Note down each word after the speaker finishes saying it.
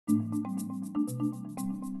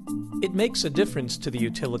It makes a difference to the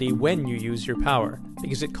utility when you use your power,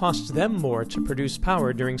 because it costs them more to produce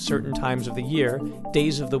power during certain times of the year,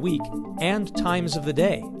 days of the week, and times of the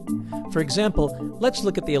day. For example, let's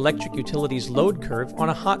look at the electric utility's load curve on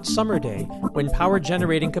a hot summer day when power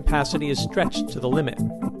generating capacity is stretched to the limit.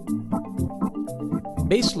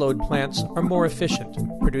 Baseload plants are more efficient,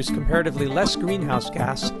 produce comparatively less greenhouse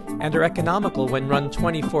gas, and are economical when run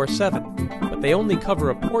 24/7, but they only cover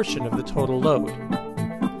a portion of the total load.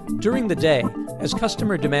 During the day, as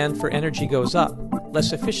customer demand for energy goes up,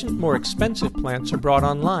 less efficient, more expensive plants are brought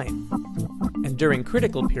online. And during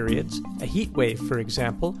critical periods, a heat wave for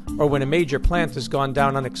example, or when a major plant has gone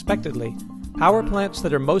down unexpectedly, power plants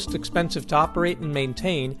that are most expensive to operate and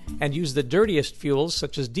maintain and use the dirtiest fuels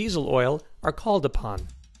such as diesel oil are called upon.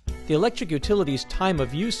 The electric utility's time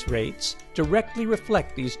of use rates directly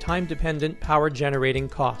reflect these time-dependent power generating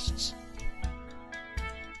costs.